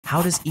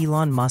How does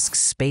Elon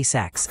Musk's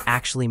SpaceX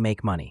actually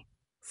make money?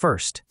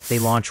 First, they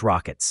launch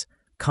rockets.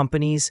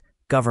 Companies,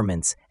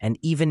 governments, and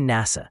even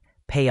NASA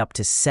pay up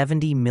to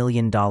 $70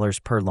 million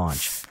per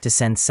launch to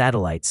send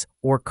satellites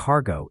or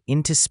cargo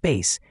into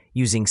space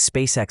using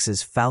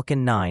SpaceX's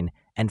Falcon 9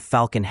 and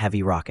Falcon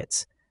Heavy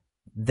rockets.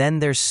 Then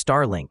there's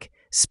Starlink,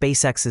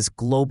 SpaceX's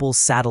global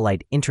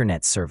satellite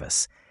internet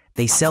service.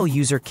 They sell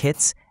user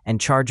kits and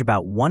charge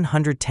about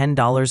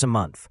 $110 a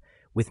month,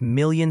 with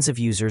millions of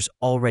users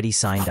already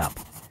signed up.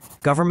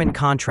 Government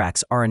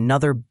contracts are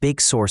another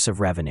big source of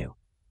revenue.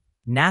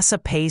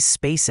 NASA pays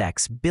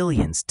SpaceX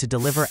billions to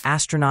deliver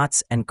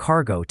astronauts and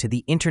cargo to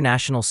the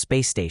International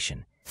Space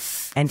Station,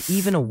 and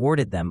even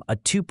awarded them a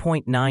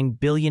 $2.9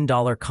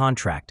 billion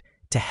contract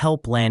to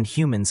help land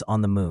humans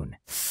on the moon.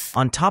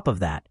 On top of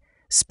that,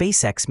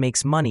 SpaceX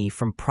makes money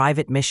from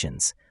private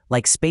missions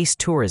like space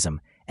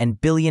tourism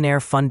and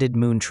billionaire-funded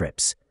moon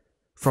trips.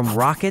 From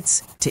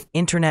rockets to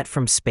internet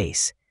from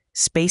space,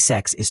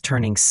 SpaceX is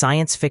turning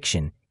science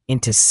fiction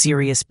into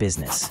serious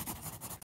business.